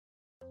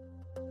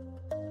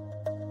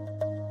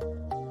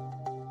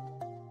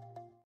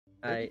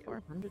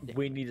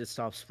We need to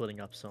stop splitting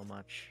up so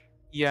much.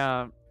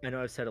 Yeah. I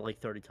know I've said it like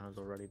 30 times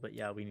already, but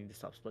yeah, we need to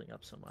stop splitting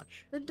up so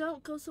much. Then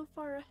don't go so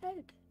far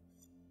ahead.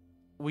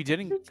 We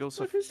didn't go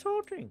so. Who's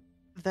talking?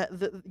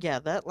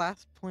 That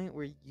last point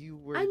where you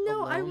were I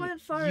know, alone, I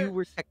went far. you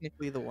were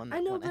technically the one that I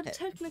know, went but ahead.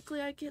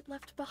 technically I get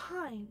left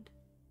behind.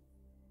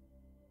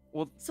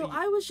 Well, So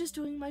I was just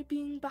doing my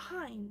being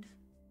behind.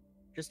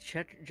 Just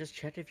check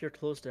if you're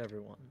close to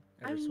everyone.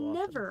 I'm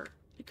never,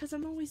 because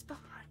I'm always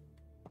behind.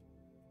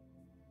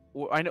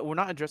 Well, I know we're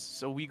not addressing.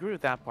 So we agree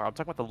with that part. I'm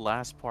talking about the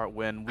last part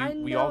when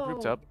we all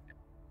grouped up.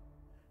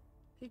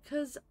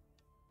 Because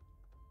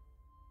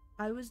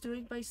I was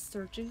doing my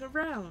searching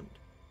around.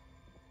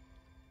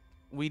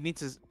 We need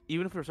to,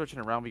 even if we're searching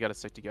around, we gotta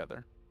stick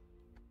together.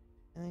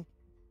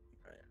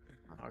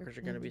 Walkers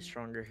are gonna be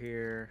stronger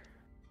here.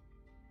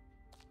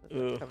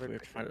 Ooh, we have to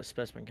find a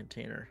specimen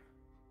container.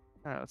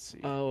 All right, let's see.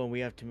 Oh, and we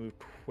have to move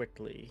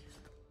quickly.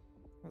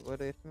 What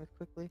do we have to move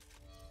quickly?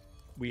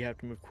 We have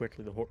to move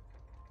quickly. The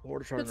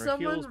horde is on Could their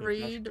someone heels,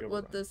 read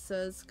what this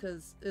says?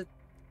 Because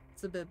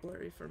it's a bit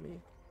blurry for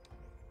me.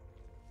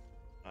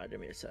 Give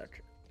me a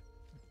sec.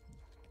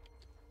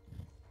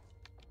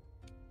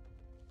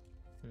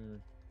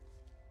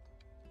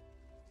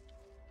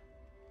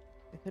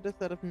 It hit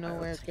us out of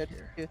nowhere, tried to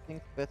do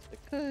things best it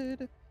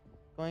could.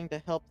 Going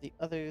to help the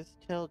others.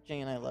 Tell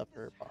Jane I love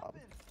her, Bob.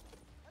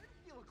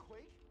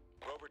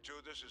 Rover 2,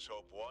 this is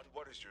Hope 1.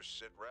 What is your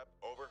sit rep?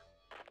 Over?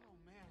 Oh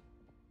man,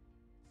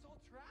 it's all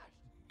trashed.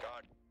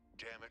 God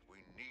damn it,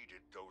 we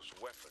needed those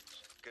weapons.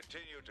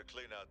 Continue to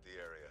clean out the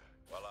area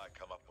while I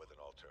come up with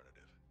an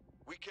alternative.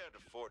 We can't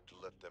afford to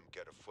let them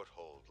get a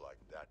foothold like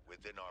that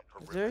within our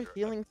perimeter. Is there a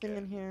healing thing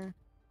in again. here?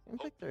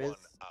 Seems like there is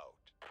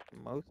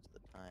most of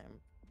the time.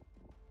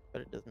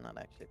 But it does not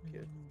actually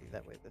appear to be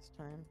that way this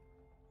time.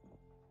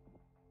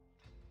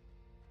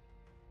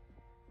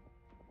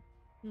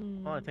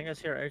 Oh, I think I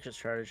see our exit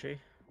strategy.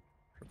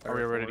 Are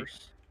we ready?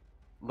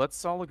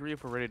 Let's all agree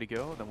if we're ready to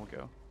go, then we'll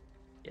go.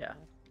 Yeah.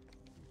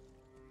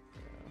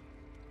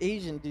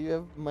 Asian, do you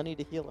have money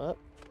to heal up?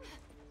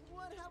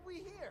 What have we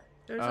here?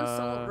 There's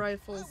assault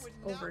rifles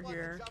over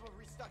here.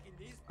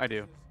 I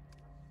do.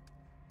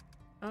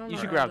 I You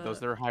should grab those.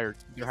 They're higher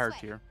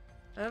tier.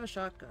 I have a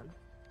shotgun.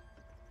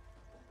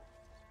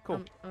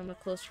 Cool. I'm a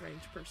close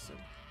range person.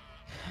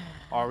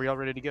 Are we all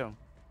ready to go?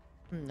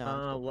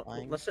 No.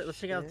 Let's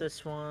check out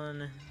this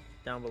one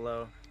down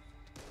below.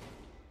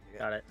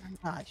 Got it.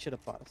 I should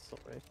have bought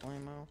assault rifle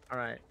ammo.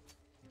 Alright.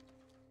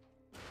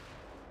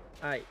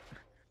 Alright.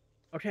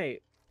 Okay,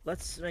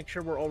 let's make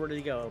sure we're all ready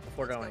to go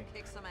before going.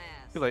 Kick some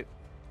ass. Too late.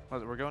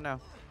 We're going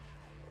now.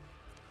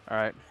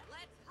 Alright.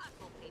 Let's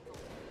hustle, people.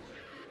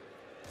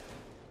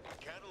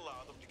 Can't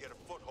allow them to get a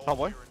foothold Oh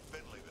boy. here in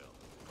Finleyville.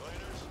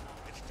 Cleaners,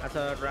 it's That's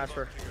time a to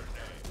Rasper. live up to your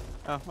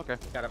name. Oh, okay.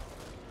 Got it.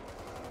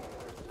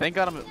 Thank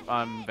God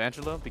I'm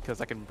Vangela because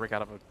I can break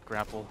out of a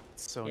grapple.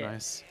 It's so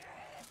nice.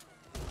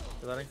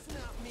 You letting? It's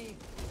not me.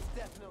 It's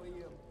definitely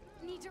you.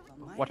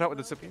 Watch out with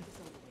the Sippy.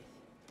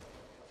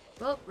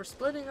 Well, we're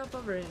splitting up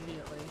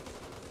immediately.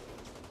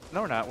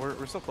 No, we're not.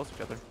 We're so close to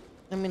each other.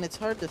 I mean, it's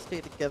hard to stay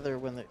together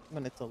when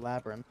it's a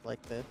labyrinth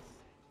like this.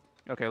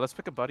 Okay, let's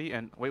pick a buddy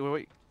and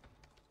wait.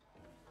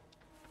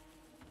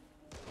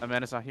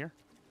 Amanda's not here.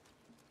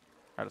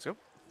 All right, let's go.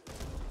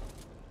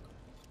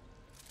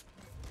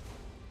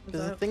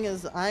 Because the thing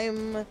is,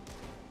 I'm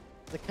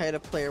the kind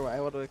of player where I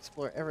want to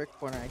explore every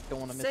corner. I don't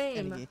want to miss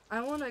any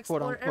I want to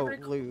explore every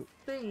loot.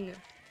 thing.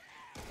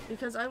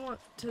 Because I want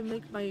to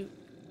make my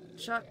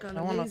shotgun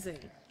amazing.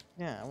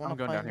 Yeah, I want to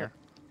going find down here.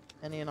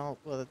 Any and all.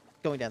 Well,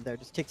 going down there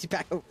just takes you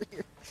back over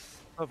here.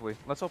 Lovely.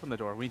 Let's open the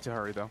door. We need to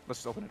hurry though. Let's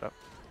just open it up.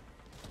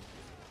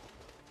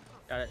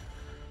 Got it.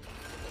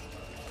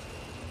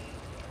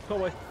 Go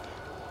away.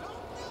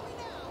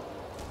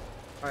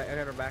 Alright, I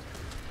got her back.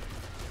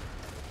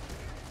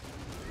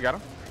 You got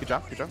him? Good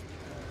job.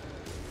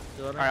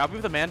 Alright, I'll be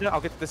with Amanda.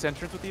 I'll get this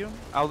entrance with you.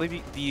 I'll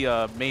leave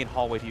the main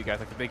hallway to you guys,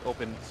 like the big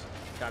open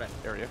Got it.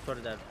 area. Go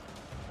to that.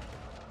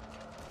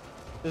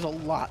 There's a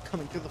lot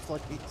coming through the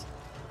floodgates.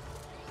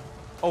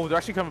 Oh, they're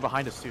actually coming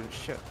behind us too.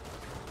 Shit.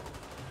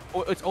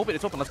 Oh, it's open.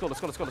 Let's go. Let's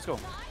go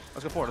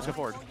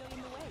forward.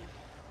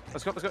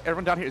 Let's go.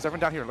 Everyone down here. Is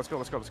everyone down here? Let's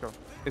go. Is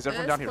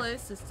everyone down here?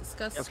 This place is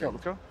disgusting.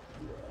 Let's go.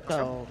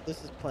 So,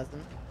 this is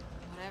pleasant.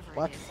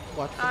 Whatever.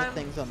 Watch for the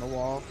things on the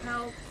wall.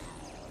 Help.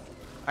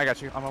 I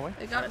got you. On my way.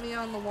 It got me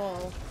on the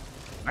wall.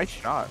 Nice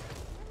shot.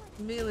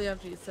 Immediately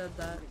after you said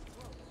that.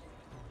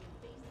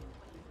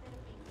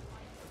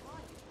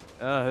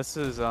 This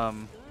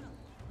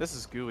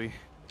is gooey.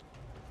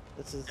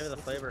 This is Give it the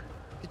flavor.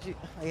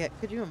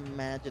 Could you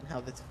imagine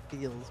how this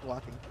feels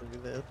walking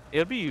through this?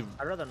 It'd be.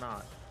 I'd rather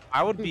not.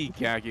 I would be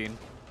gagging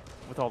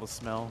with all the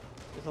smell.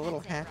 There's a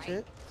little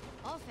hatchet.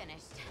 All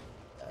finished.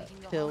 We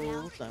can go Pills. home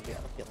now. No, we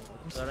gotta kill them.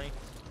 Loading.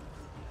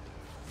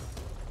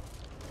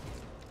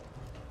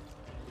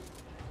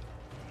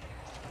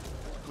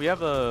 We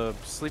have a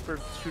sleeper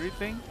shooter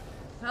thing.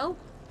 Help?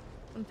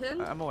 I'm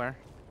pinned? I'm aware.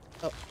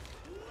 Oh.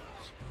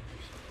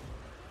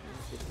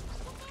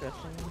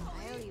 Stressing.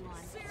 I owe you one.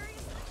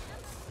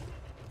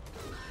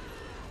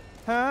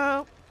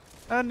 Help!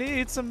 I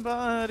need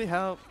somebody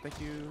help. Thank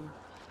you.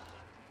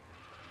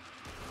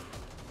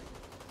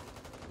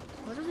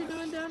 What are we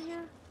doing down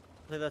here?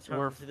 I think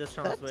We're- this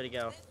tunnel's the way to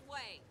go.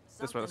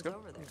 This way, let's go.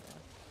 Over there. And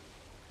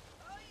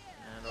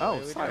Oh,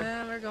 away we sorry. go.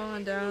 Yeah, we're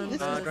going down. This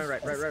this is- Go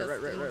right,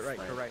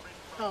 disgusting go right.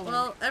 Oh,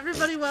 Well,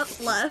 everybody went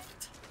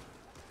left.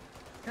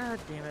 God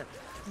damn it.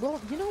 well,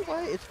 you know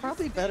what? It's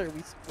probably better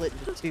we split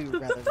into two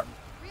rather than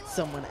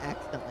someone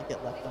accidentally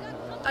get left on their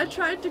own. I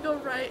tried to go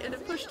right and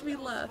it pushed me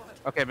left.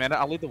 Okay, Amanda,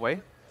 I'll lead the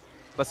way.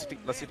 Let's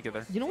see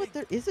together. You know what?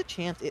 There is a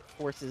chance it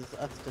forces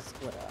us to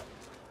split up.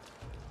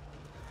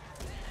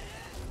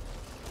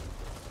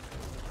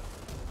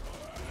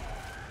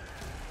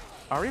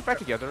 Are we back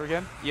together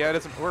again? Yeah, it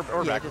isn't. We're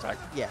yeah, back. just, Back.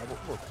 yeah,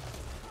 we'll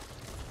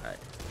Alright. You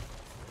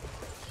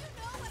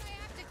know what I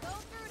have to go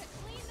through to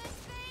clean this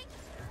thing?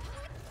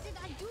 What did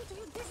I do to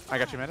you this I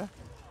got you, time? Amanda.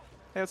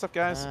 Hey, what's up,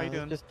 guys? How you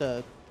doing? Just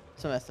some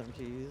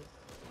SMGs.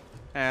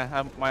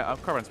 My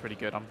carbon's pretty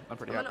good. I'm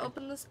pretty I'm gonna happy.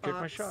 open this Give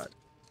box. my shot.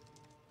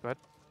 Go ahead.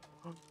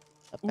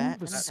 A Ooh, bat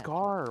the and a hat.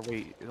 scar.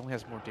 Wait, it only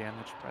has more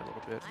damage by a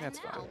little bit. I That's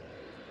fine. know.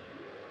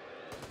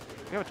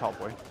 We have a tall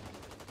boy.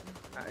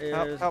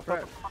 Is Help!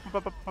 Brett-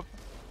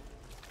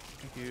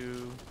 Thank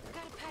you.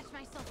 Gotta patch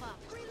myself up.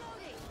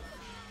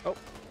 Reloading.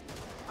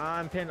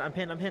 I'm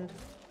pinned.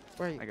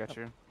 Where are you? I got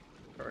you.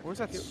 Perfect. Where's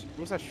that?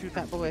 Where's that shooter?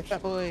 Fat boy,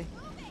 fat boy.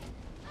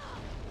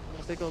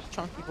 A big old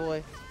chunky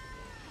boy.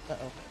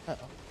 Uh-oh,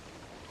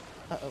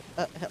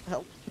 uh-oh.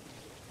 Help.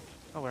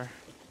 Oh, where?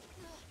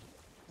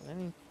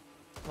 Any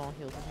small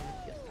heals in here?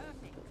 Yes.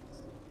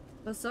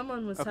 But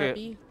someone was Okay.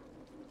 happy.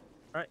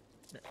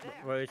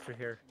 Wait for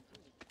here.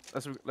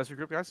 Let's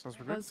regroup, guys. Let's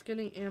I regroup. was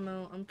getting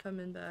ammo. I'm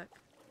coming back.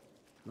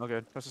 No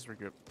good. Let's just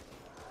regroup.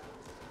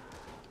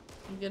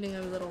 I'm getting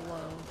a little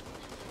low.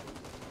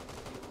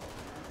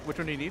 Which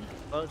one do you need?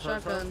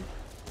 Shotgun.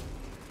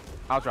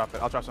 I'll drop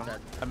it. I'll drop some. Dead.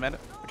 Amanda,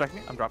 protect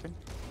me. I'm dropping.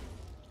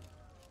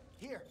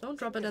 Here. Don't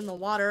drop it in the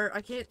water.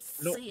 I can't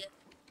No. see it.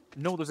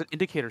 No, there's an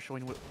indicator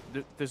showing what.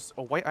 There's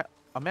a white.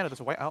 Amanda, there's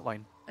a white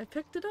outline. I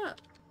picked it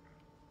up.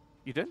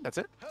 You did? That's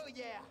it? Hell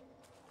yeah.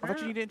 I thought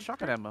you needed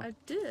shotgun ammo. I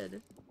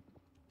did.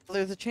 Well,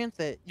 there's a chance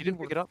that You didn't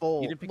were pick it up?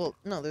 full. You didn't pick well,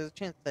 no, there's a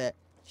chance that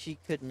she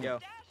couldn't Yo,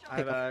 I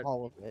pick have up a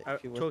all of it.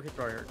 She was, toolkit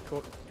right here.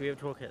 Do we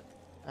have a toolkit?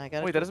 I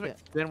got Wait, that doesn't.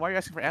 Then why are you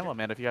asking for ammo,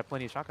 Amanda, if you have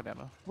plenty of shotgun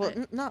ammo? Well,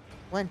 not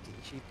plenty.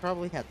 She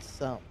probably had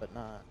some, but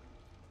not.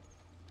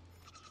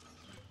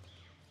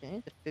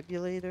 Okay,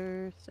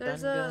 defibrillator, stun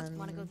There's a- gun.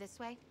 Want to go this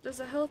way? There's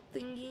a health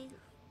thingy.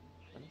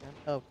 Stun gun.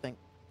 Oh,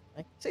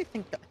 I say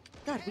thank God.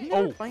 God, we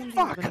Oh, never find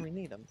fuck. these when we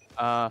need them.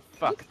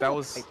 Fuck. That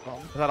was. I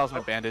thought that was my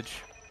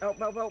bandage.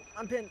 Oh,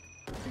 I'm pinned.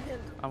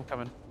 I'm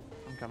coming.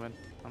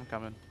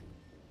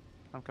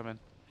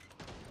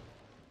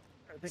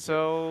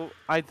 So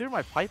I threw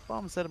my pipe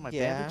bomb instead of my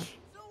Yeah. bandage.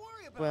 Don't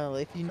worry about Well,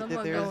 if you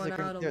Someone there is going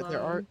a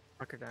out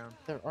Mark her down.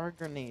 there are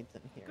grenades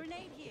in here.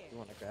 Grenade here. If you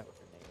want to grab a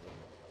grenade.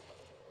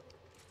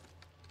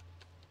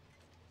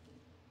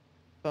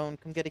 Phone,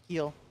 come get a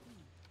heal.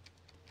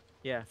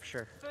 Yeah, for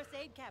sure. First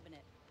aid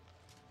cabinet.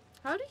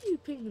 How do you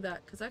ping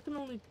that? Because I can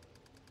only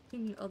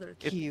ping other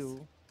It's-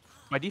 Q.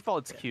 My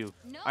default is Q.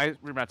 No. I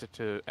remounted it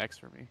to X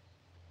for me.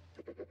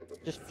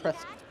 Just press.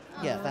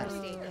 Yeah, that.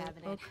 First aid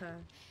cabinet. Okay.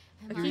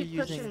 I You were keep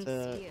using pushing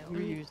the you. you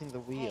were using the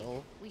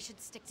wheel. We should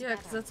stick Yeah, together.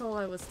 because that's all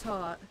I was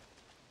taught.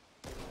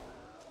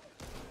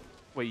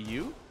 Wait,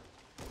 you?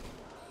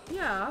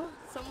 Yeah,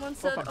 someone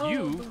said, fuck oh,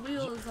 you. the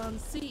wheel is on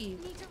C.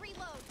 Need to reload.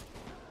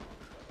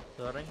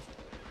 Loading.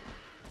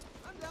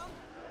 I'm down.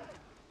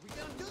 We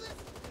gonna do this?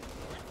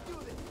 Let's do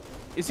this.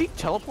 Is he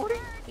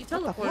teleporting? He What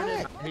the teleported.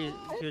 heck?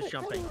 He was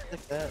jumping.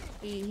 Like that.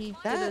 He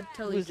That did a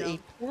telly was a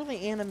jump.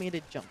 poorly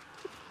animated jump.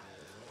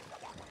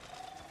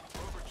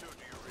 Over to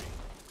Yuri.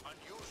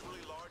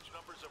 Unusually large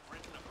numbers of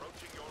Britain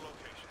approaching your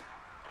location.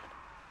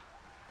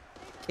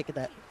 Take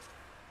that.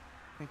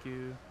 Thank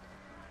you.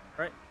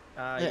 Right.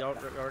 Yeah. You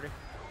already?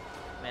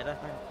 Amanda?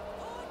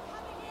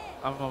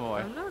 I'm on my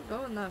way. I'm not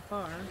going that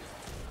far.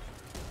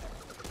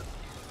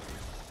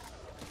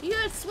 He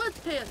had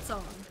sweatpants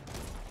on.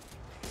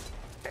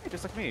 Hey,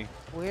 just like me.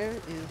 Where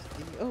is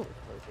the oh? Okay.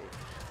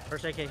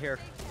 First AK here.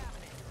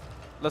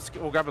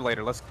 We'll grab it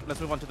later. Let's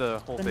move on to the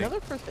whole thing. Another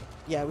person.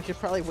 Yeah, we should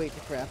probably wait to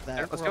grab that.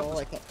 Yeah, let's We're go. all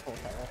like at full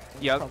health.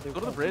 We Yeah, probably go to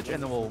the won't bridge be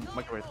and then we'll waiting.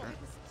 make our way through.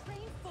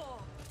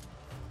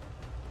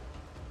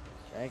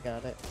 I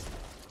got it.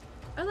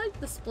 I like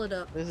the split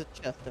up There's a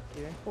chest up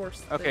here.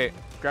 horse Okay, thing.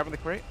 grabbing the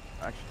crate.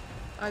 Actually,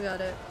 I got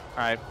it. all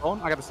right.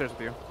 Owen, I got the stairs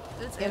with you.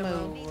 It's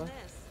Ammo. ammo.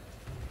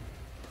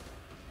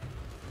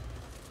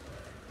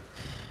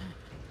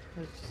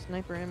 There's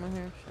sniper ammo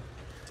here. Sure.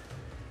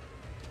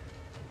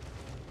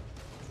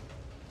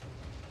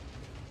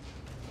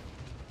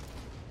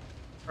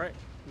 Alright.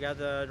 You got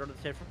the door to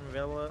the safe room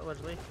available,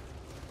 allegedly?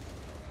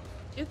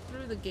 Get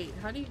through the gate.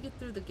 How do you get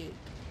through the gate?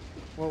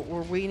 Well,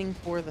 we're waiting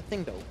for the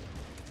thing to open.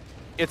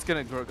 It's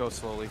gonna go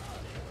slowly.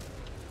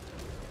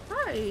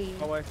 Hi,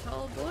 Oh, wait.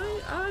 tall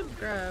boy. I'm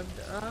grabbed.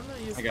 I'm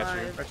gonna use I got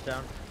you. 5. Touch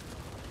down.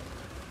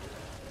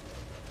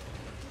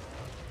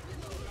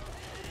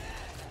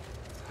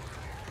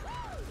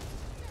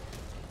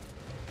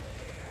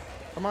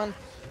 Come on.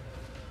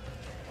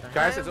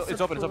 Guys, I am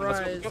it's open. It's open. Let's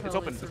go. surprised It's how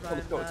open. we Let's go.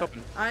 Let's go. It's survived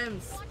open. that. I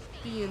am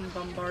being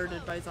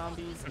bombarded by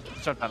zombies.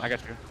 Jump down. I got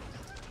you.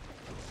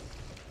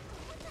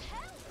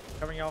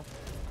 Coming, y'all.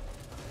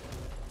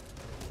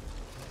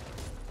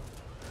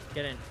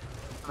 Get in.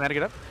 I'm gonna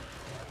get up.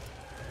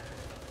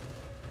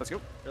 Let's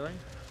go. Really?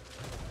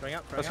 Going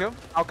up. Let's go.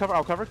 I'll cover.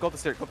 I'll cover. Go up the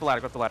stairs. Go up the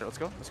ladder. Go up the ladder. Let's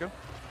go. Let's go.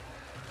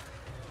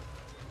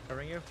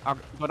 Covering you. I'm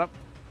going up.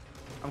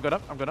 I'm good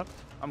up. I'm good up.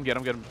 I'm good.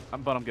 I'm good.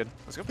 I'm good.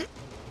 Let's go. Through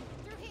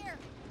here.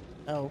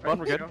 Oh, Bun,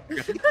 we're good.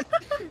 We're good.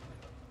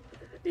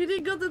 He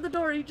didn't go through the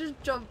door, he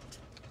just jumped.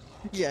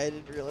 yeah, I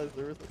didn't realize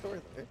there was a door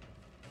there.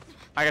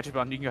 I got you,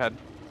 Bun. You can go ahead.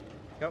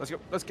 Yep. Let's go.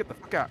 Let's get the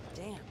fuck out.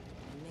 Damn.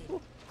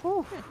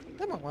 Whew,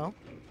 that went well.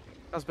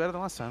 That was better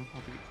than last time.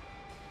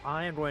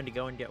 I am going to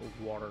go and get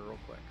water real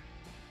quick.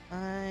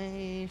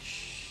 I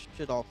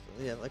should also,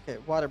 yeah, okay,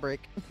 water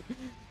break.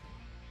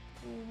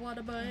 What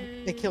a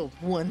boy. I killed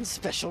one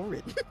special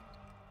rid.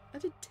 I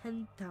did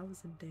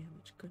 10,000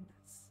 damage,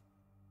 goodness.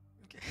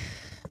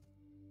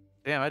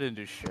 Damn, I didn't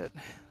do shit.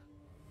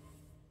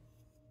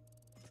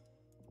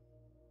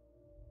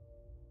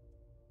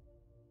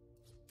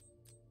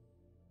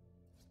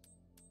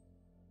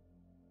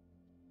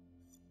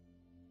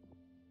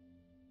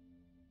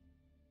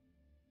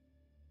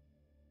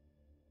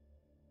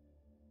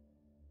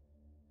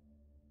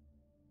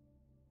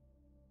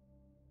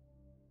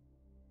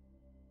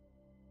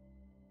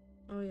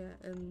 Oh yeah,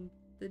 and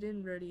they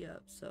didn't ready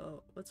up,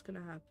 so what's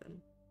gonna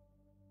happen?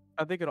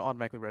 I think it'll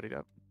automatically ready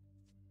up.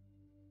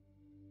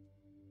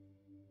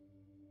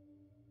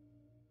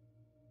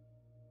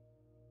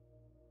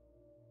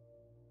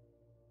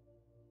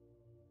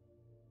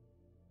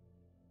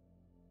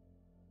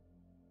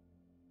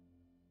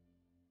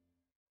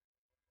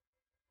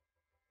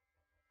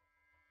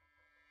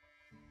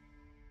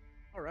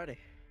 Alrighty.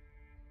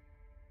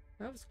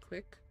 That was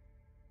quick.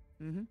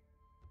 Mm-hmm.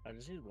 I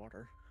just need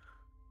water.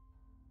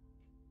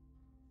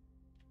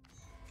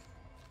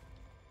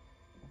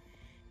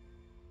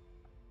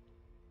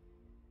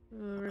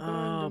 We're going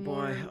Oh, to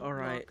boy, more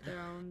alright.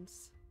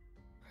 lockdowns.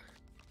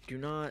 Do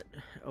not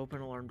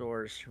open alarm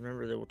doors.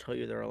 Remember, they will tell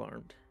you they're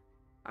alarmed.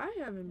 I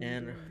haven't been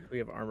And doing we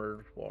have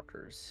armored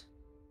walkers.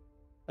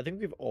 I think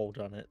we've all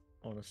done it,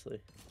 honestly.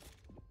 it.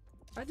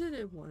 I did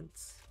it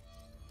once.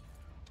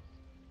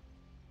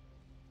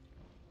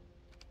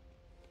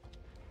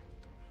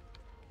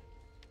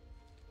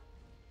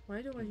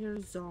 Why do I hear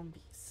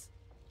zombies?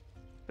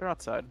 They're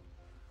outside.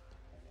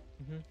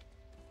 Mm-hmm.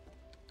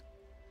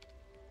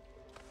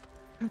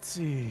 Let's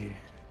see.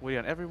 Wait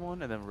on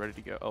everyone, and then we're ready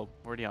to go. Oh,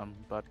 we're already on,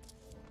 but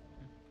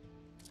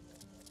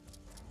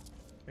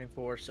Waiting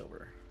for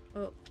silver.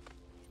 Oh,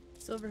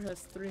 Silver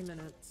has 3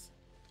 minutes.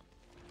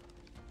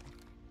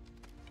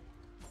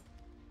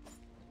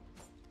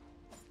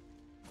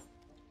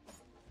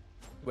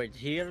 Wait, did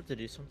he have to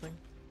do something?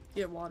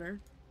 Get water.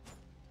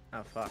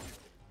 Oh, fuck.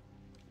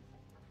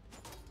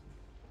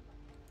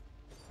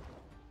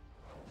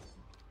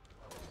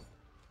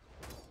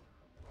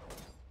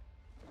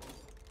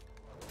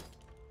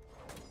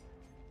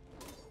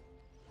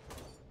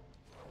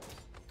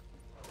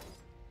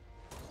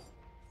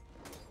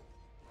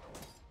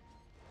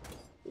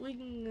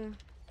 Wing.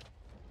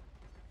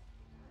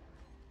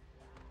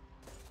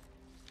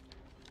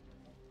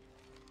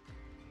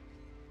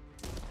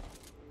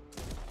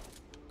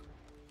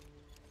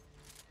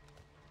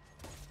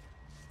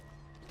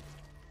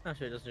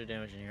 Actually, it doesn't do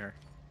damage in here.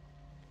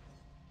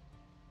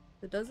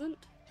 It doesn't?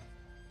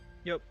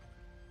 Yep.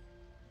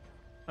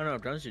 Oh no,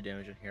 it does do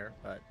damage in here,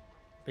 but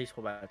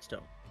baseball bats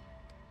don't.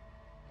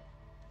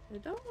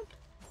 It don't?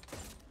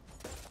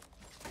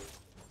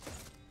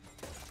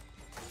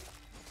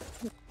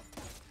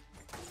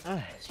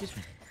 Ah, excuse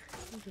me.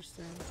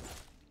 Interesting.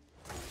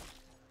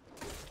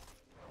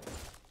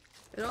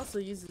 It also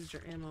uses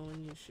your ammo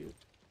when you shoot.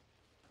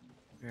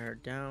 We're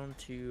down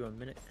to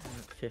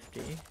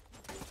 1:50.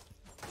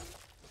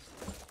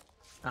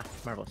 Ah,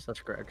 marvelous. That's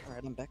Greg.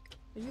 Alright, I'm back.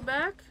 Are you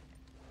back?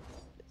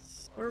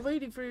 Yes. We're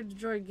waiting for you to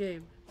join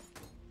game.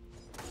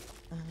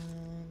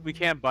 we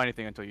can't buy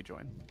anything until you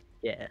join.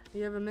 Yeah.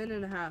 You have 1.5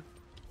 minutes.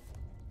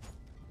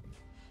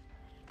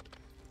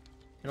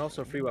 And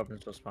also, free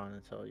weapons will spawn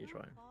until you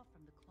join. Far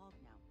from the clog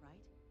now, right?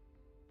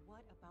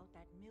 What about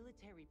that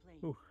military plane?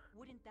 Ooh.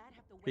 Wouldn't that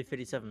have the weapons we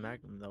 357 need?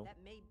 Magnum though. That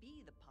may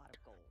be the pot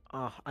of gold.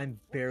 Ah,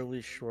 I'm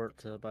barely short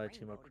to buy a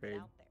team Rainbow is upgrade.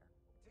 out there.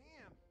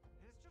 Damn,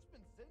 and it's just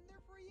been sitting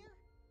there for a year?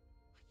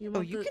 You Oh,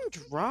 want you the-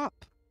 can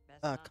drop.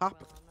 Best not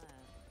Copper. dwell on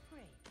that.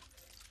 Great.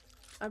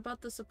 I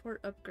bought the support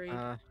upgrade.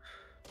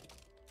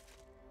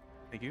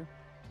 Thank you.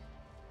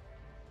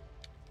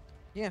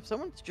 Yeah, if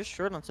someone's just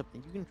short on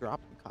something, you can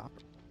drop them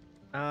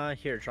copper.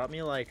 Here, drop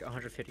me like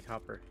 150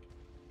 copper.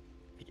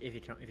 If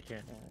you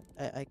can.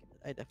 I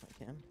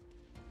definitely can.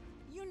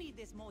 You need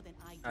this more than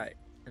I do. Alright,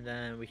 and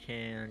then we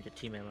can get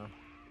team ammo.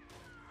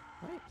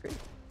 Alright, great.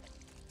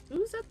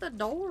 Who's at the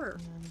door?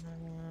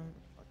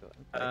 I'll go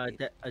ahead and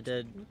buy A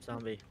dead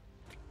zombie.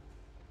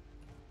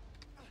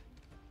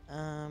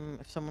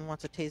 if someone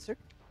wants a taser,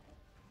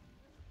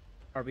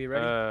 Are we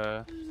ready?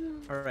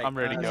 All right. I'm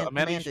ready to go.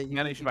 Amanda,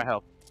 Amanda, you should buy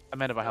help.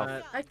 Amanda, buy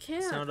help. I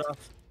can't. Sound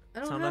off. I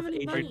don't sound have off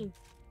any 800. money.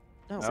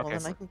 No, Okay, well then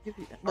so- I can give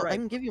you. Well, I Alright.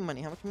 can give you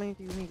money. How much money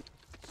do you need?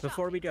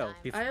 Before we go,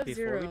 I have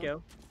before we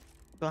 0.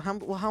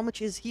 go, Well, how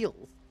much is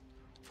heals?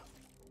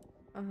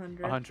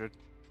 100. 100.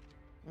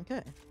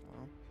 Okay.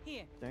 Well,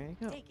 Here, there you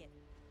go. take it.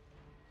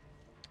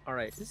 all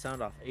right.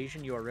 Sound off.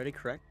 Asian, you are ready,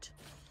 correct?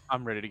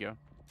 I'm ready to go.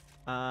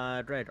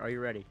 Dread, are you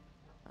ready?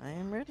 I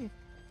am ready.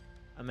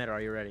 Amanda,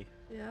 are you ready?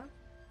 Yeah.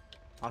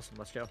 Awesome.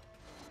 Let's go.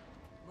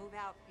 Move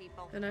out,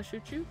 people. Can I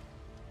shoot you?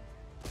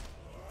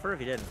 For if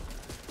you didn't.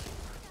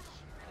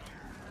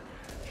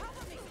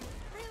 Cover me!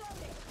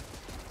 Reloading!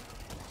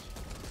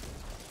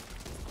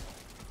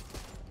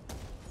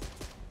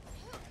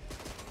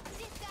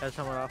 Has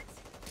someone off.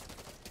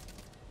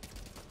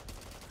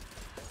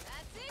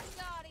 That's it,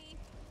 Dottie.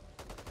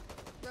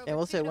 I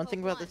will say Robert, one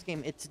thing about this Hope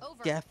game. It's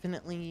Over.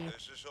 definitely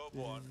This is Hope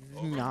 1.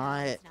 Over.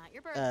 not It's not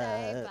your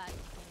birthday, but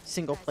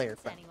single player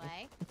presents friendly.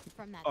 anyway,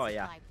 from that Oh,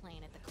 yeah. supply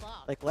plane at the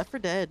club. like Left 4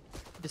 Dead,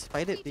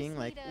 despite We it being just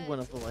like need a one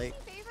of the like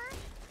teensy favor.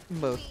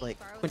 most We like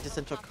borrow a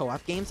quintessential helicopter.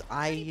 co-op games,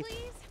 Money, I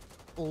please?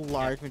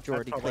 large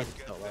majority probably- played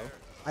it solo.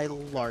 I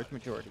large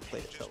majority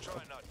played it Just solo.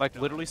 try not to Like die.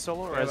 literally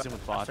solo or as in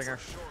with bots? Finger.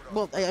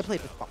 Well, I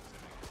played with bots.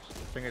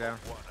 Finger down.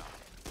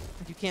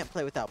 You can't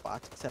play without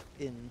bots except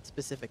in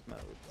specific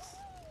modes.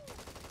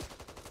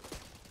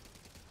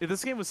 Yeah,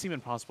 this game would seem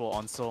impossible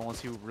on solo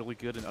unless you were really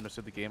good and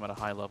understood the game at a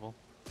high level.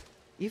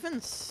 Even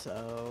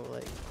so,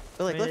 like,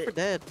 but like I mean, Left 4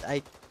 Dead,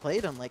 I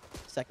played on like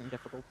second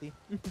difficulty.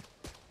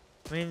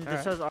 I mean, this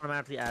Alright. does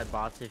automatically add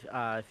bots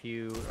if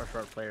you are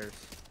short players.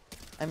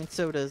 I mean,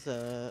 so does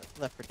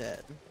Left 4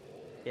 Dead.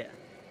 Yeah,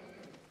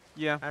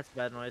 Yeah. that's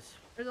bad noise.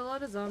 There's a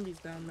lot of zombies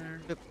down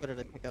there. What did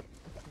I pick up?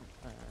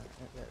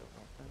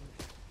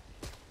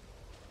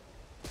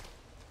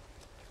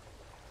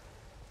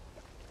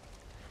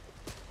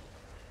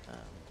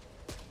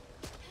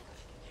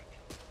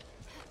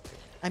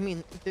 I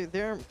mean,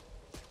 there are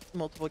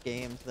multiple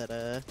games that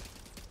are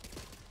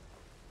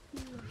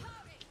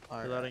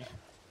Reloading.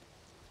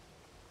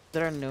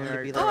 that are known to be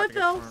Eric, Oh, I like.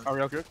 fell. Are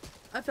we all good?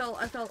 I fell.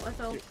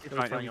 You'll You're be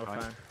fine, fine, you'll you'll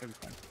be fine. You'll be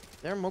fine.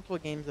 There are multiple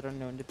games that are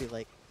known to be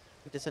like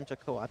quintessential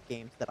co-op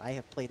games that I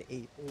have played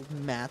a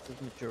massive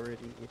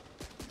majority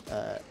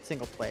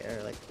single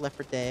player, like Left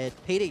 4 Dead,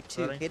 Payday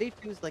 2. Really? Payday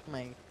 2 is like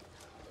my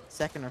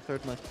second or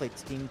third most played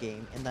Steam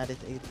game, and that is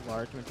a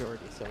large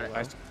majority solo.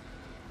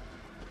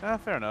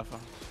 Fair enough.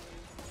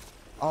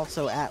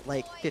 Also at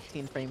like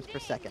 15 frames per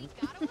second.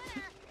 We got a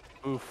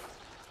winner. Oof.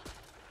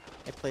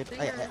 I played.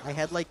 Finger. I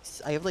had like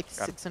I have like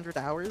Got it. 600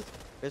 hours.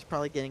 I was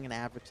probably getting an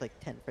average like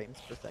 10 frames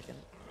per second.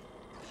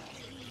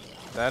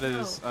 That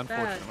is Oh,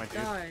 unfortunate, bad my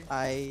dude.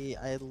 guy.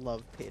 I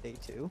love Payday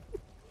 2.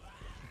 I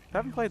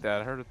haven't played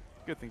that. I heard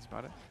good things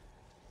about it.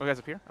 Oh, guys,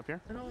 up here? Up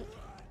here? I don't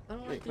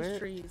Wait, like these where-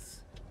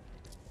 trees.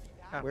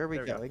 Ah, Where are we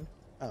there go. going?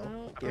 I Oh,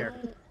 don't, I here.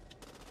 don't,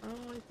 I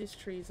don't like these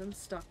trees. I'm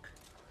stuck.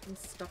 I'm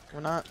stuck.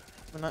 we're not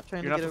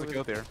trying You're not to get supposed over. to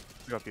go there.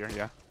 Go up here,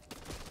 yeah.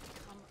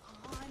 Come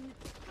on,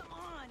 come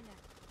on.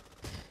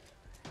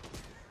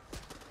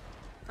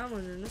 I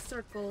went in a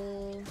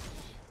circle.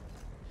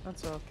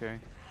 That's okay.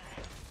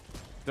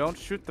 Don't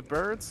shoot the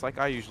birds like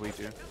I usually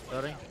do.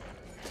 Loading.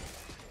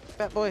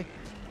 Fat boy,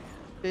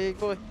 big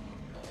boy.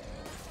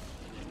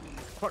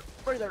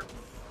 Right there.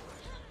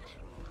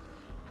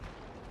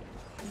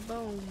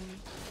 Boom.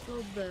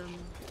 Killed them.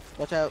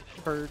 Watch out,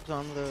 birds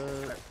on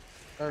the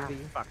RV.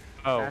 Fuck.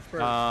 Oh, Fast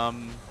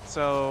bird.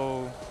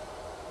 so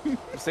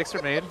mistakes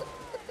were made.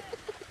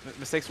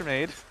 Mistakes were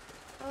made.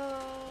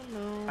 Oh no.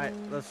 Alright,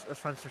 let's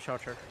find some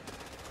shelter.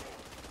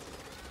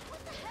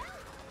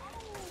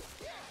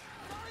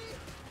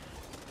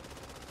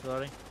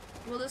 Loading.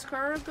 Will this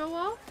car go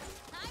off?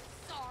 I'm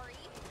sorry.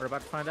 We're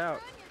about to find out.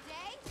 Ruin your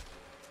day?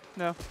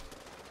 No.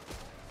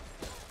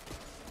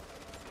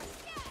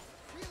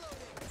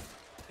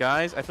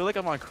 Guys, I feel like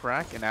I'm on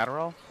crack and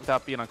Adderall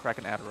without being on crack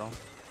and Adderall.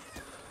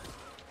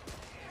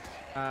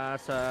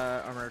 It's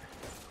armored.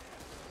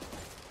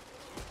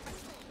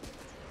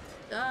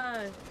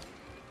 Die. Okay,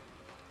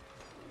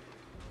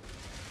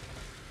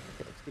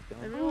 let's keep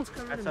going. Everyone's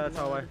covered in That's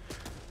hallway. blood.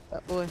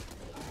 Fat boy.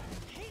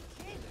 Hey,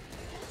 kid,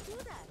 don't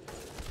do that.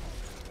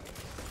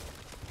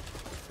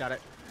 Got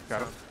it.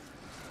 Got it.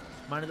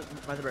 Mind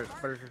the birds.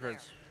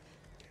 Birds.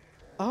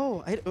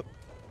 Oh,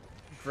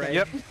 Great.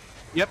 Yep.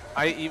 Yep.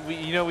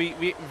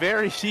 We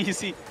very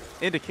easy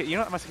indicate. You know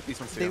what? I must get these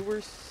ones they too.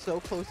 were so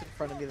close in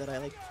front of me that I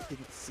like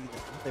didn't see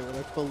them. They were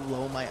like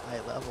below my eye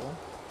level.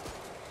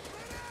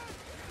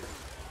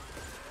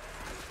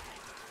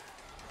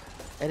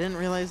 I didn't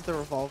realize the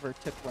revolver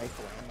took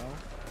rifle ammo,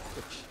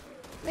 which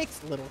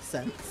makes little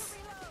sense.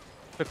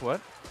 Took what?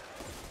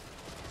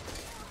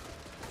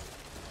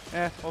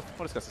 We'll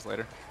discuss this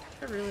later.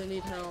 I really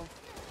need help.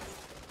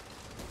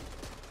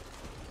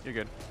 You're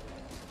good.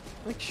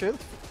 Like, sure,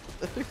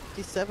 the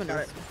 357 Got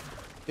is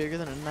bigger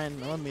than a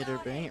 9mm,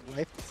 but it ain't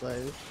rifle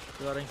size.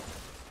 Reloading.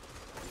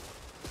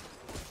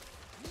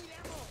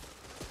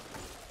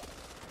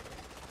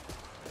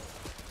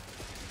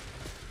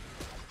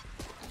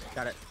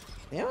 Got it.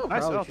 The ammo Nice,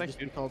 probably oh, should thanks, just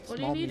be dude. called What do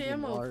small, you need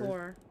medium, ammo large.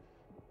 for?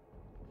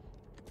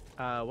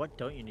 What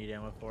don't you need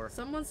ammo for?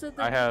 Someone said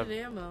they I have-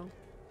 needed ammo.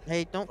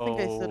 Hey, don't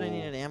think I said I Oh.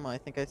 needed ammo. I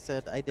think I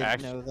said I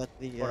didn't know that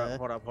the.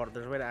 Hold up.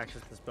 There's a way to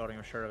access this building.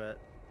 I'm sure of it.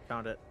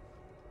 Found it.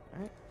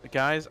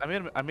 Guys, I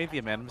made the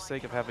amazing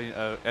mistake of having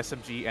a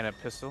SMG and a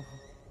pistol.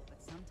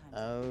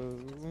 Oh.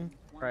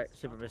 Right,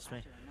 super missed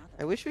me.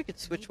 I wish we could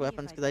switch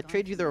weapons because I'd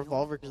trade you the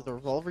revolver because the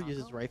revolver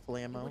uses rifle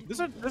ammo. There's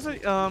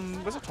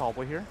a tall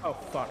boy here. Oh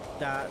fuck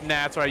that.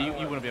 Nah, it's alright. You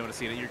wouldn't be able to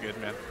see it. You're good,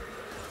 man.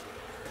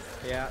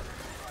 Yeah.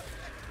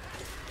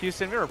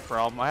 Houston, we have a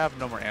problem. I have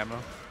no more ammo.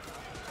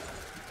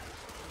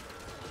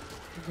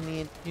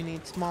 You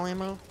need small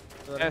ammo?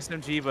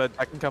 SMG, but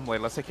I can come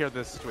later. Let's take care of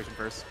this situation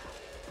first.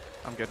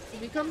 I'm good.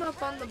 If you come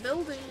up on the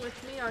building with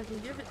me, I can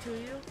give it to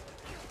you.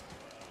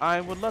 I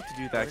would love to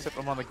do that, except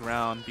I'm on the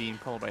ground being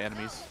pulled by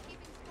enemies.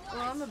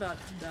 Well, I'm about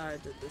to die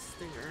to this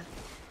stinger.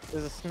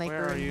 There's a sniper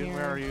Where are in you? here.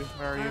 Where are you?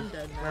 Where are you? I'm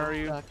dead now. Where are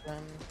you?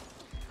 Shotgun.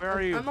 Where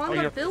are you? I'm on Oh,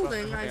 the you're-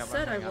 building. I hang up,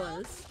 said I hang up.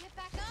 was. Get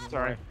back up.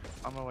 Sorry,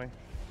 I'm away.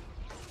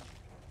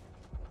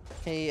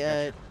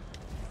 Hey,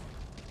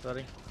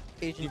 Buddy.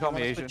 Asian. You call me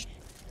wanna Asian. switch-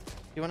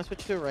 Do you want to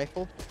switch to a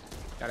rifle?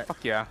 Got it.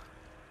 Fuck yeah.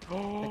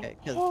 Okay,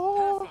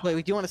 because wait,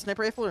 do you want a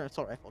sniper rifle or an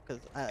assault rifle?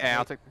 Because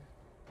Yeah,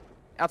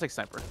 I'll take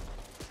sniper.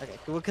 Okay,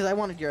 cool. Because I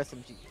wanted your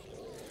SMG.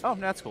 Oh,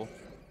 that's cool.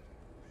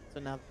 So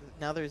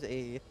now there's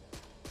a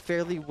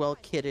fairly well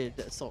kitted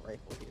assault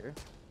rifle here.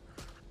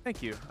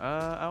 Thank you.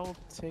 I will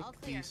take All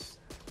clear. these.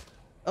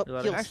 Oh, You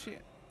love heals. it. Actually,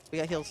 We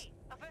got heals.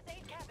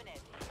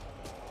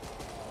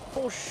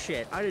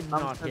 Bullshit. I did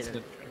not hit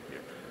it.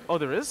 Oh,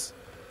 there is?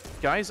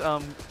 Guys,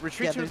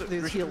 retreat Yeah, to the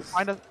there's retreat, heals.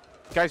 find a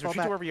guys, Fall retreat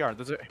back. to wherever you are.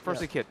 There's a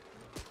first Yeah. aid kit.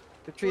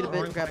 Retreat a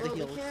bit and grab the Well,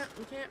 heals.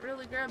 we can't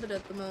really grab it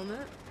at the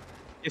moment.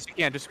 Yes, you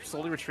can. Just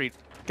slowly retreat.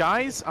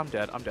 Guys, I'm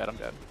dead. I'm dead. I'm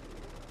dead.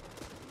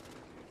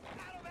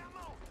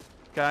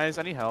 Guys,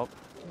 I need help.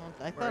 Well,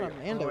 I Where thought are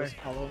you? Amanda Oh, was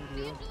wait. following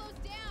you. Angelo's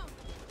down.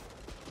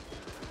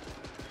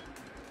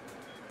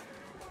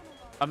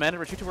 Amanda,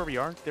 retreat to wherever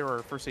you are. There are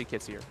first aid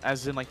kits here,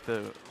 as in like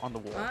on the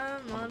wall.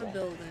 I'm on the a wall.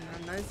 building.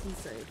 I'm nice and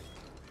safe.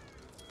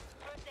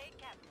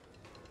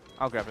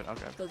 I'll grab it. I'll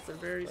grab it. Those are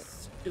very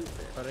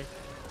stupid. Buddy.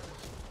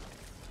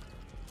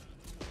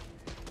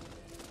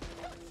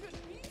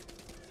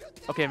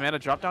 Okay, Amanda,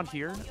 drop down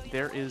here.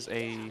 There is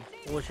a.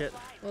 Bullshit.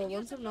 Well,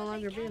 once I'm no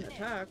longer being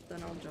attacked,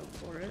 then I'll jump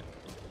for it.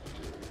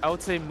 I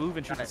would say move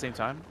and shoot at the same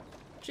time.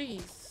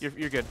 Jeez.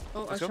 You're good.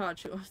 Oh, I Let's go.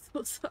 shot you. I'm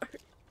so sorry.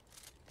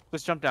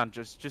 Just jump down.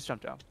 Just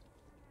jump down.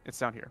 It's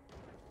down here.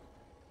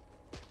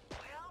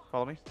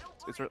 Follow me.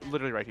 It's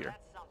literally right here.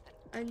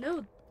 I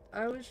know.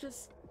 I was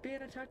just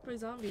being attacked by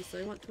zombies, so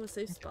I went to a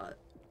safe spot.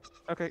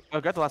 Okay.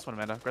 Oh, grab the last one,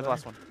 Amanda. Grab the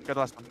last one. Grab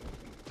the last one.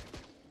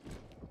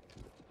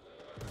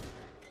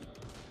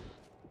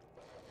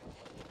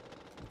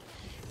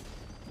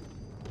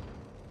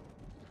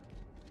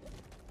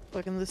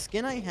 Fucking the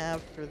skin I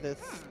have for this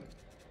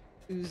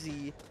Uzi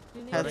Do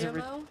you need has a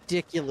ammo?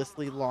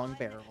 ridiculously long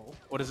barrel.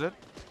 What is it?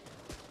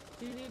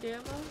 Do you need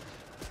ammo?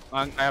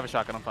 I have a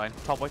shotgun. I'm fine.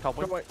 Tall boy. Tall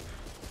boy. Go away.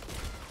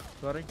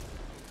 Buddy.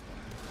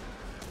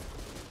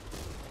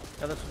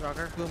 Yeah, that's a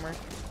rocker. Boomer.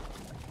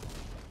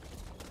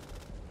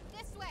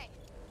 This way.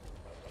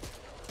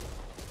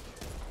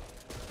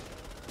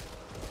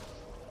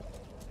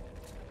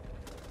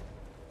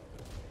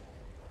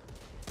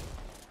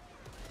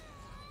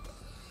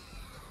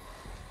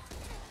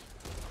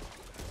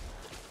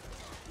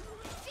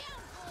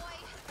 Down, boy.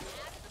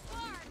 Out of the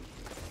park.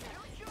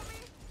 You shoot me,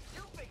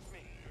 you fix me.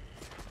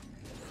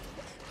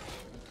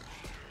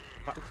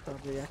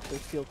 Probably actually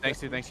feel Thanks,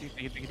 dude. Thanks, you.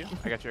 Thank you.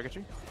 I got you. I got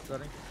you.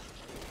 Buddy.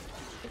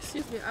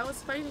 Excuse me, I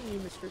was fighting you,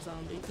 Mr.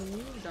 Zombie. Can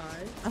you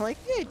die? I like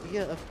the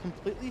idea of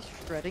completely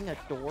shredding a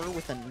door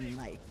with a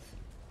knife.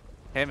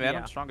 Hey, man.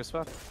 Yeah. I'm strong as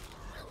fuck.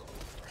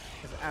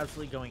 Just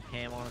absolutely going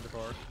ham on the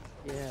door.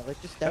 Yeah,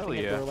 like just Hell stepping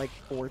a yeah. door like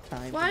 4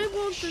 times. Why and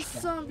won't this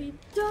stab zombie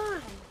die?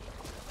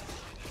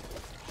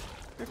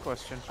 Good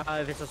question.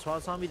 If it's a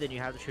SWAT zombie, then you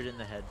have to shoot it in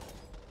the head.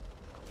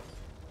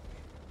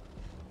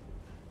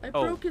 I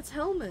Oh. broke its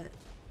helmet.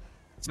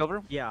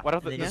 Silver? Yeah. What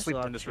about then the you sleep still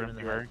have in to this shoot it room? in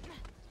You the are. head.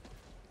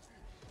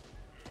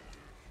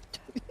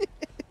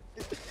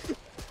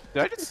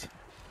 Did I just?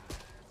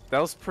 That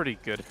was pretty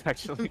good,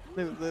 actually.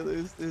 It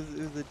was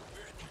a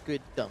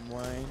good dumb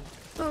line.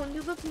 Oh, and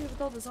you left me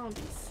with all the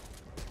zombies.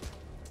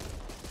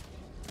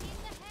 In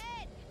the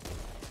head.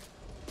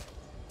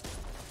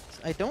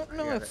 I don't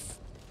know got if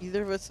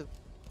either of us have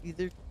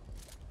either.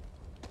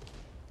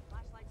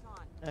 Flashlights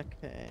on.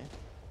 Okay,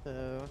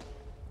 so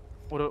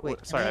What?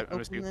 wait. Sorry, can I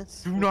missed you. open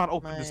this Do with not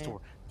open this my-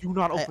 door. Do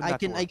not open I that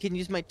can door. I can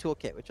use my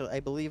toolkit, which I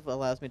believe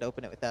allows me to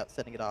open it without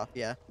setting it off.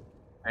 Yeah.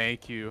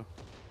 Thank you.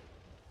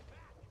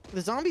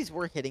 The zombies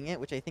were hitting it,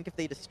 which I think if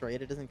they destroy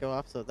it, it doesn't go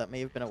off. So that may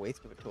have been a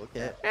waste of a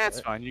toolkit. Yeah, it's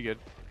but- fine. You good?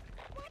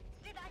 What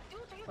did I do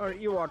to you? Alright,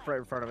 you walked right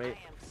in front of me. I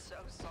am so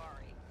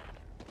sorry.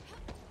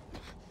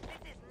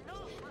 This is not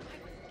what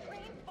I was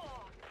trained for.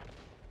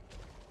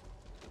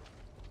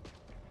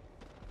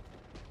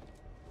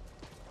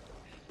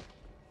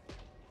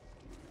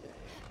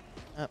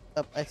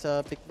 Up, I saw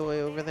a big boy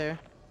over there.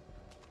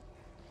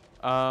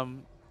 No,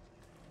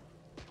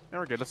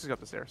 we're good. Let's just go up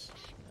the stairs.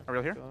 Are we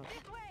all here? We're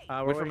Wait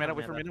for waiting Amanda, on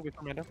wait for Amanda, wait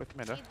for Amanda, wait for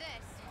Amanda. Need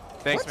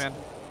this. Thanks, What? man.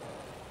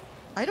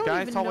 I don't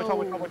Guys, even tall boy, know. tall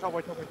boy, tall boy, tall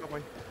boy, tall boy, tall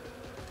boy.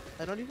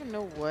 I don't even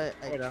know what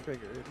I Wait up.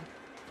 triggered.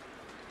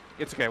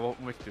 It's okay, we'll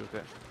we can do with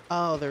it.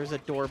 Oh, there's a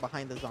door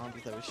behind the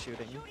zombies I was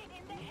shooting.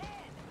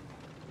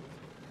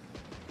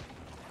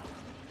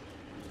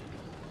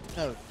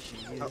 Oh,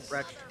 jeez. Oh,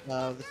 wreck.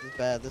 No, this is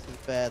bad. This is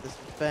bad. This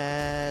is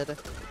bad.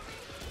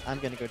 I'm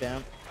gonna go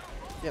down.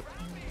 Yep.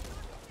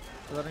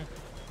 Reloading.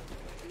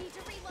 Need to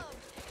reload.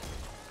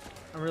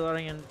 I'm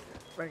reloading and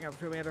bringing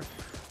up Amanda.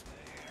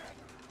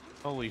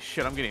 Holy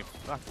shit, I'm getting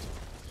fucked.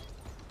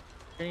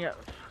 Getting up.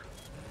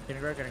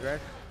 Getting red, getting red.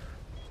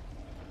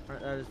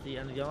 Alright, that is the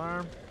end of the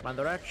alarm. Mind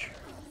the wretch.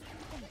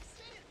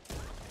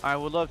 I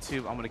would love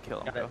to. I'm gonna kill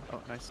him Got though. it.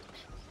 Oh, nice.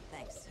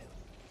 Thanks, Sue.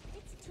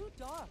 It's too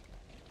dark.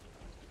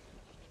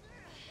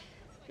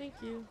 Thank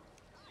you.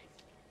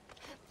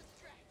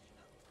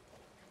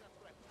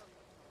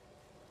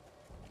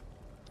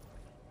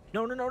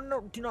 No, no, no,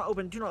 no. Do not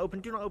open. Do not open.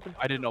 Do not open.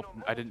 I didn't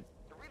open. I didn't.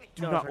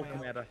 Do No, not it's open.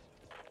 Amanda.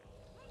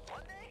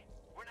 One day,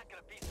 we're not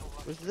gonna be so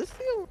lucky. Was this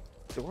the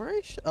door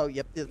I shot? Oh,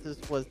 yep.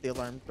 This was the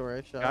alarm door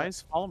I shot.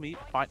 Guys, follow me.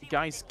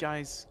 Guys,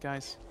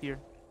 here.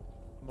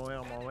 I'm on my way.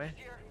 I'm on my way.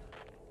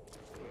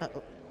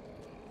 Uh-oh.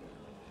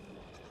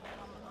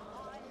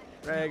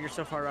 Greg, you're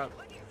so far up.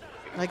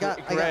 I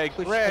got Greg,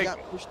 pushed. Greg. I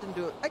got pushed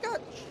into it. I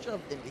got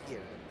shoved into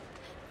here.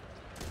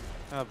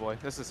 Oh boy,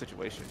 this is a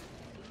situation.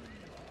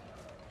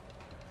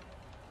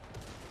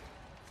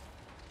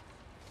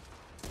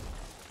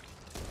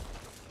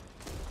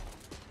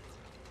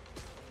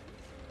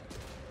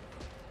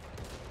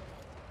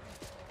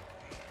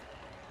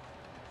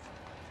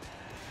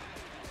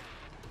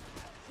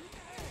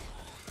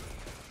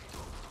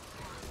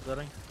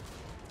 Reloading.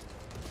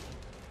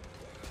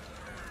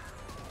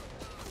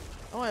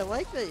 Oh, I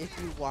like that if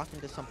you walk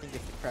into something, you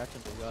have to crouch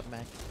until you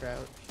automatically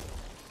crouch.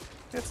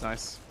 It's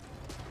nice.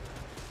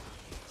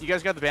 You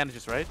guys got the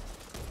bandages, right?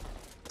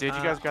 Did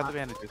you guys got the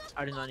I- bandages?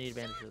 I do not need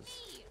bandages.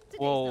 Today's not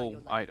Whoa,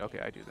 your lucky okay,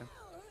 I do then.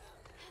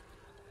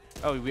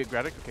 Oh, we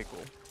grabbed it? Okay,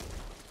 cool.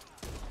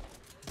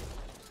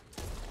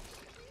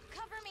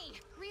 Cover me.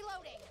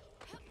 Reloading.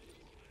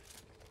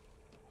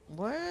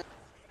 What?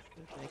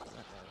 Who's making that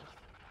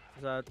noise?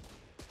 Is that...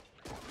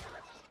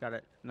 Got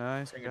it.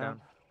 Nice, Bring it good down.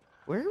 job.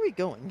 Where are we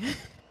going?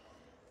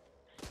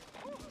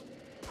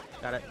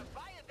 Got it.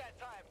 Buy it that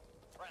time.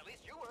 Or at least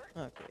you were.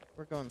 Okay,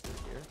 we're going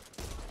through here.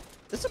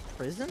 This a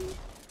prison?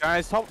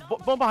 Guys,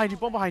 bone behind you,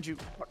 bone behind you.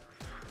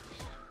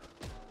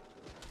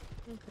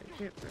 Okay,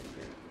 get right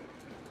here.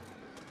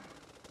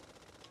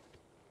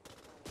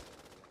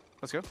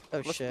 Let's go. Oh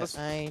Let's- shit! let's-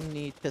 I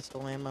need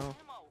pistol ammo. Ammo.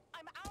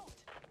 I'm out.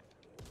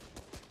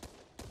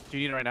 Do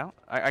you need it right now?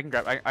 I can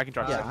grab. I can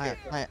drop Yeah, some.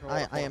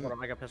 I am. Hold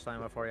on, I got pistol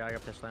ammo for you. I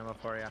got pistol ammo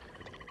for you.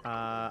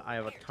 I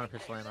have a ton of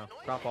pistol ammo.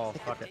 Drop all.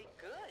 Fuck it.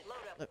 Good. Load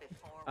up a bit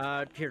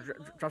for Here,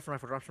 drop some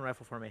rifle. Drop some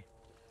rifle for me.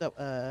 So,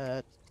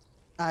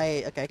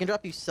 okay, I can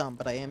drop you some,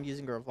 but I am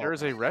using a revolver. There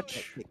is a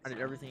wretch. I need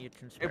everything you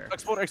can spare.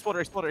 Exploder, exploder,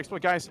 exploder,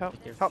 exploder. Guys, help!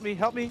 Thank you. Help me!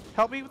 Help me!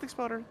 Help me with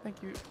exploder.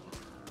 Thank you.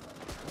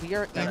 We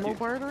are Thank ammo you.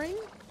 bartering.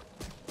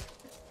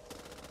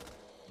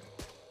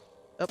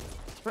 Oh,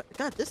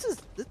 God, this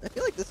is. I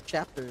feel like this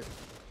chapter is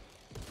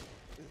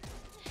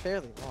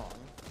fairly long.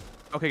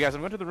 Okay, guys,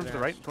 I'm going to the room to the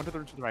Yes. right. Going to the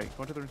room to the right.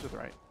 Going to the room to the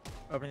right.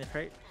 Open the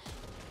crate.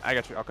 I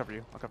got you. I'll cover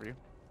you. I'll cover you.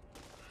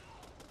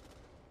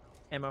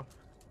 Ammo.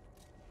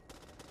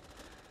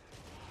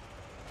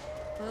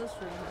 Oh, this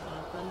room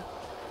had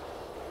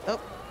nothing.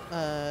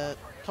 Oh,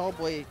 tall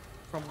boy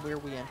from where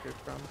we entered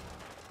from.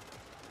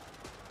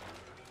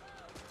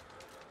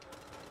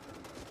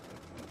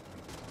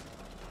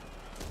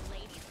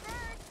 Ladies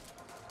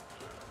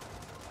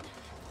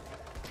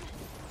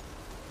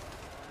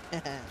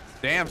first.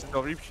 Damn,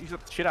 Silver, you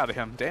shot the shit out of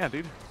him. Damn,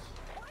 dude.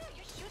 Why are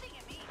you shooting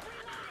at me?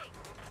 Reloading.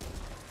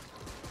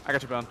 I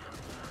got you, Bone.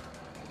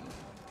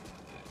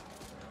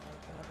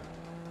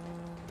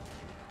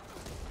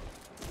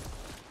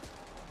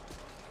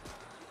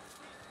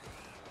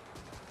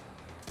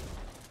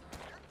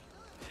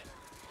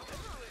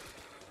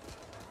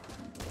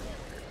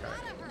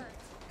 Gotta hurt.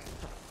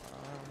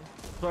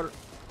 But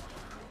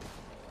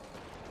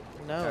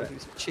No, Got it. he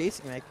was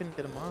chasing me. I couldn't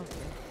get him off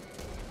me.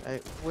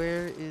 Alright,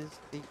 where is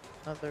the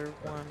other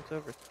ones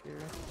over here?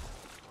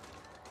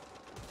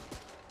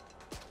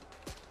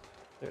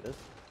 There it is.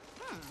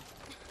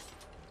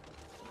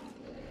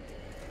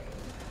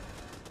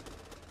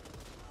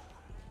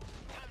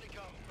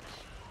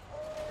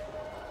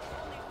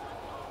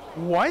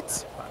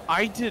 What?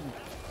 I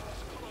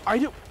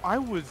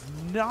was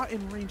not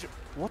in range.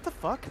 What the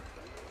fuck?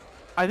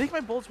 I think my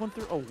bullets went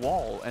through a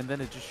wall and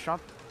then it just shot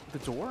the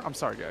door. I'm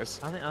sorry, guys.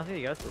 I don't think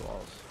you go through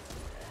walls.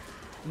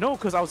 No,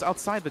 because I was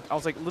outside I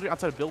was like literally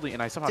outside a building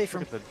and I somehow Safe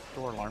room. triggered the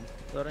door alarm.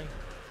 Loading.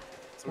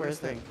 It's the Where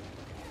weirdest is it? thing.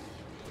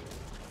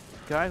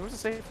 Guys, where's the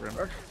safe room?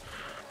 Watch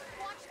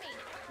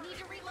me. Need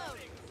to reload.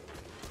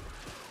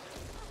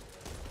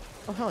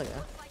 Oh, hell yeah.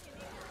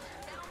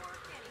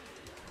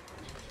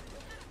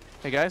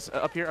 Hey guys,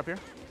 up here, up here.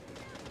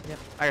 Yep.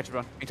 I got you,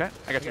 Bone. Anytime.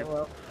 I got Okay, you.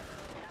 well,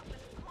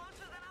 Closer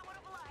than I would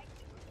have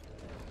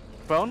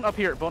liked. Bone up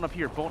here. Bone up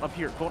here. Bone up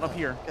here. Bone up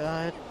here.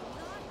 God.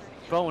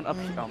 Bone up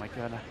here. Oh my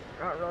god.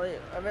 not really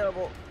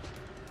available.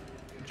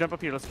 Jump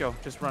up here. Let's go.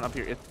 Just run up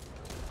here.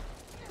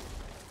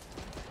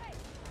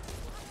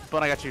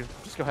 Bone, I got you.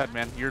 Just go ahead,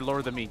 man. You're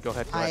lower than me. Go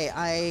ahead. Go ahead.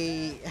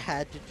 I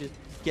had to just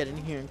get in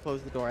here and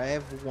close the door. I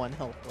have 1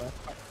 health left.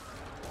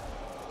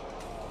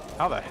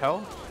 How the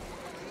hell?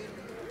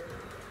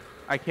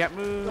 I can't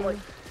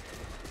move.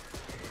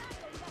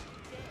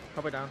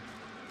 Probably down.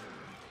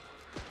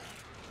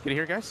 Get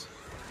here, guys.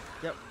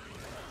 Yep.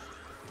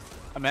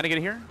 Amanda, get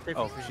here. Safe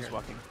Oh, for she's here.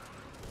 walking.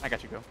 I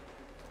got you. Go.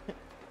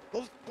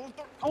 Close the door.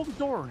 Hold the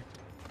door.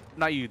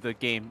 Not you. The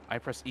game. I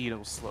press E and it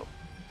was slow.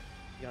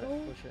 You got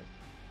it. Push it.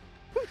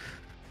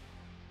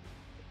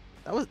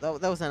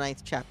 That was a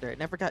nice chapter. It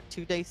never got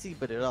too dicey,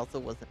 but it also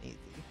wasn't easy.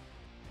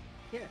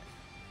 Yeah.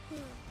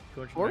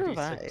 Or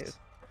 296. revive.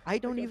 I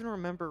don't even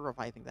remember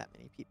reviving that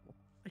many people.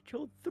 I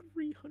killed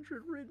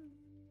 300 ridden.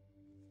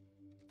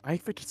 I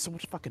inflicted so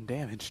much fucking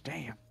damage.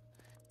 Damn.